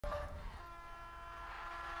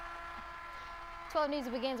12 News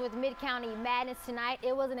begins with Mid-County Madness tonight.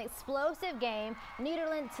 It was an explosive game.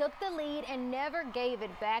 Nederland took the lead and never gave it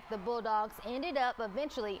back. The Bulldogs ended up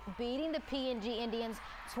eventually beating the P&G Indians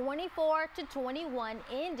 24-21,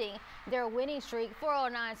 ending their winning streak.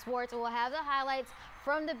 409 Sports will have the highlights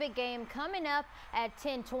from the big game coming up at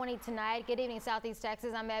 10:20 tonight. Good evening, Southeast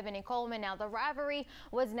Texas. I'm Ebony Coleman. Now, the rivalry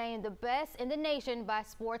was named the best in the nation by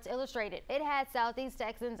Sports Illustrated. It had Southeast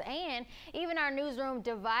Texans and even our newsroom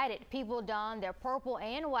divided. People donned their purple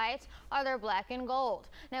and white or their black and gold.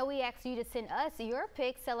 Now, we asked you to send us your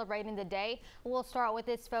picks celebrating the day. We'll start with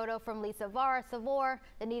this photo from Lisa Savor,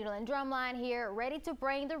 the Nederland drumline here, ready to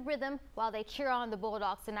bring the rhythm while they cheer on the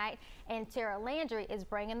Bulldogs tonight. And Tara Landry is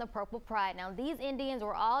bringing the purple pride. Now, these Indians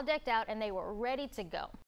were all decked out and they were ready to go.